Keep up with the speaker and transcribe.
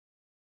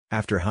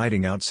After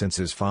hiding out since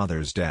his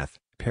father's death,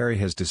 Perri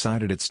has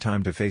decided it's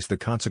time to face the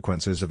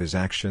consequences of his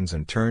actions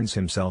and turns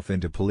himself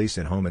into police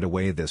in home and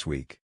away this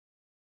week.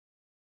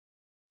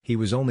 He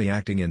was only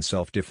acting in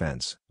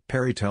self-defense,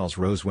 Perri tells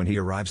Rose when he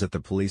arrives at the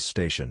police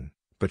station,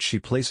 but she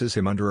places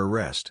him under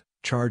arrest,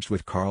 charged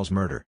with Carl's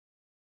murder.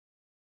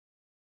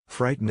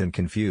 Frightened and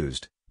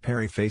confused,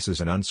 Perri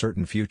faces an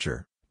uncertain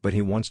future, but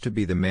he wants to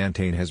be the man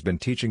Tane has been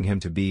teaching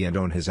him to be and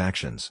own his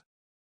actions.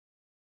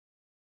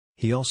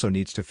 He also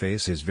needs to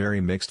face his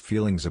very mixed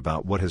feelings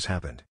about what has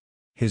happened.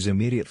 His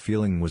immediate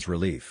feeling was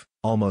relief,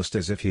 almost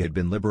as if he had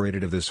been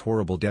liberated of this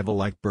horrible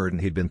devil-like burden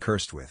he'd been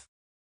cursed with.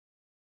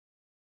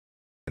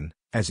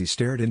 As he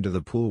stared into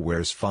the pool where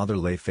his father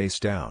lay face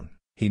down,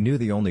 he knew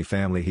the only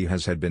family he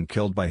has had been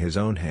killed by his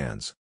own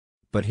hands.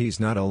 But he's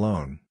not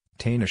alone,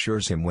 Tane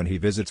assures him when he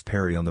visits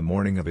Perri on the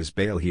morning of his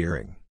bail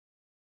hearing.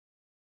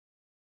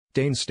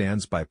 Tane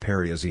stands by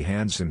Perri as he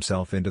hands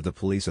himself into the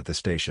police at the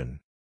station.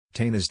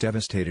 Tane is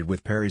devastated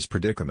with Perri's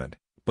predicament,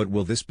 but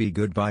will this be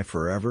goodbye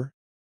forever?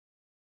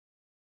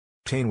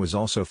 Tane was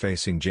also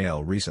facing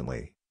jail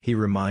recently, he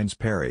reminds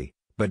Perri,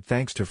 but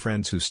thanks to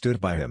friends who stood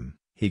by him,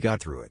 he got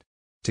through it.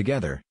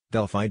 Together,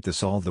 they'll fight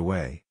this all the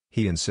way,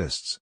 he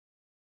insists.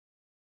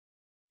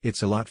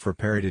 It's a lot for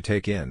Perri to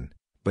take in,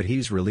 but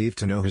he's relieved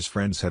to know his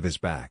friends have his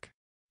back.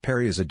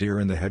 Perri is a deer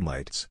in the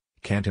headlights,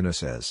 Cantona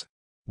says.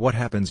 What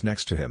happens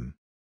next to him?